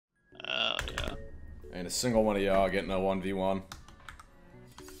Ain't a single one of y'all getting a 1v1.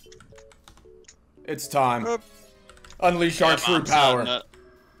 It's time. Unleash our true power.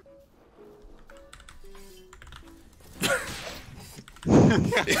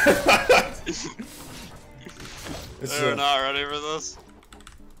 They're not ready for this.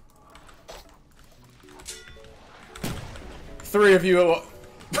 3 of you.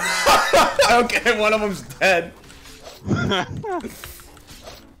 Okay, one of them's dead.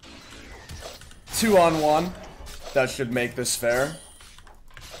 2 on 1. That should make this fair.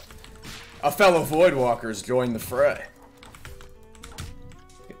 A fellow Voidwalker's joined the fray.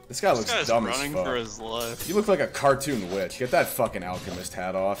 This guy looks dumb as fuck. Running for his life. You look like a cartoon witch. Get that fucking alchemist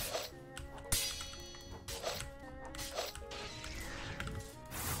hat off.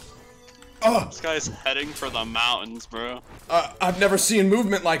 Oh! This guy's heading for the mountains, bro. I've never seen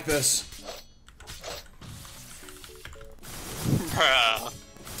movement like this. Bruh.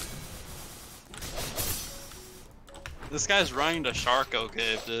 This guy's running to Sharko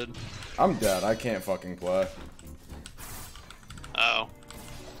Cave, dude. I'm dead. I can't fucking play. Oh.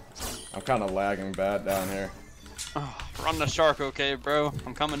 I'm kind of lagging bad down here. Oh, run to Sharko Cave, bro.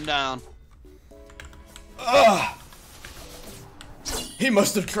 I'm coming down. Ugh! He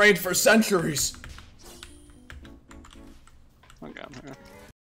must have trained for centuries. Okay, man.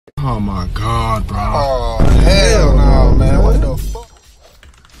 Oh my god, bro. Oh, hell no, man. What the fuck?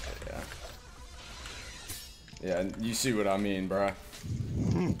 Yeah, you see what I mean, bruh.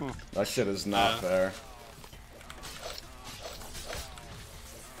 That shit is not fair.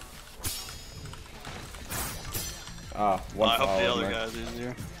 Ah, one I hope the followed other me. guy's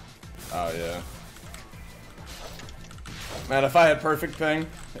easier. Oh, yeah. Man, if I had perfect ping,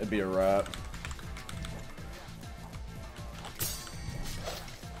 it'd be a wrap.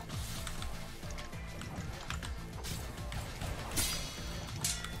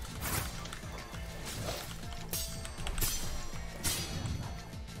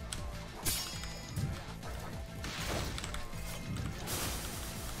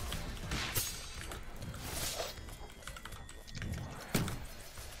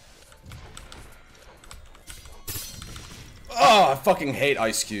 Oh, I fucking hate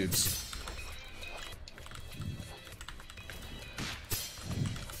ice cubes.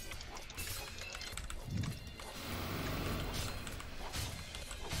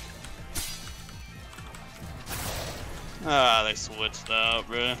 Ah, they switched out,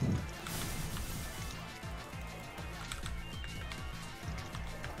 bro.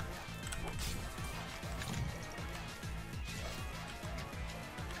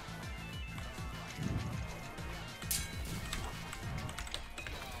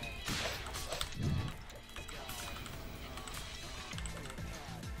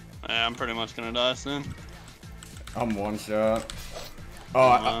 Yeah, I'm pretty much gonna die soon. I'm one shot.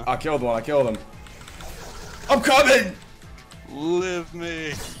 Oh, I killed one. I killed him. I'm coming! Live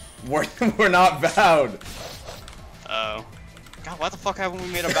me. We're not vowed. Oh. God, why the fuck haven't we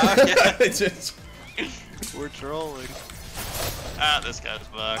made a back yet? Just... We're trolling. Ah, this guy's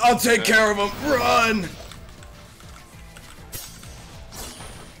back. I'll take care of him. Run!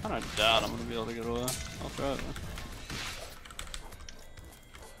 I don't doubt I'm gonna be able to get away. I'll try it.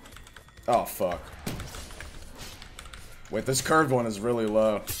 Oh, fuck. Wait, this curved one is really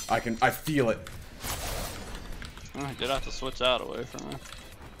low. I feel it. Oh, I did have to switch out away from it.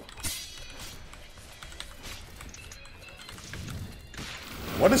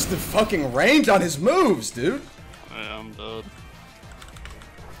 What is the fucking range on his moves, dude? Yeah, I'm dead.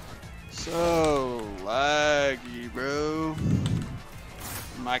 So laggy, bro.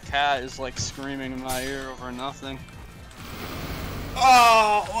 My cat is like screaming in my ear over nothing.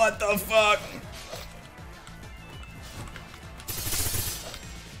 Oh, what the fuck?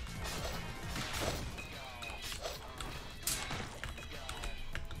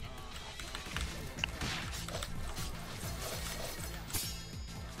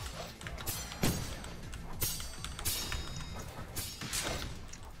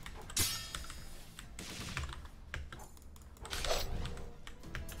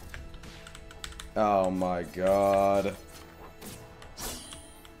 Oh my god.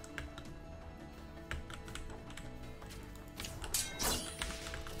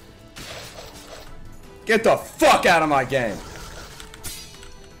 Get the fuck out of my game!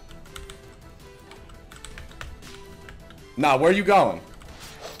 Nah, where are you going?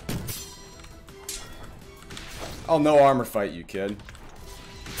 I'll no armor fight you, kid.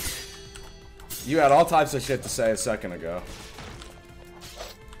 You had all types of shit to say a second ago.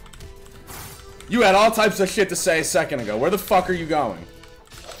 You had all types of shit to say a second ago. Where the fuck are you going?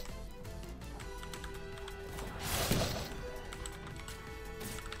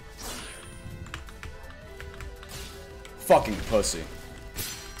 fucking pussy.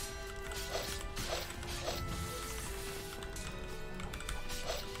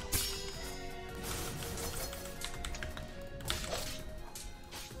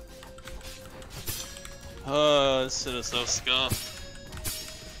 Oh, this shit is so scuffed.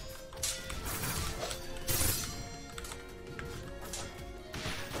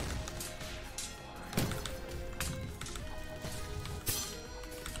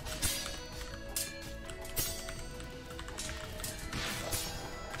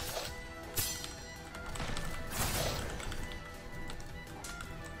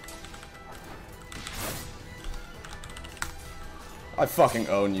 I fucking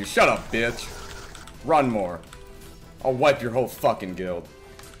own you. Shut up, bitch. Run more. I'll wipe your whole fucking guild.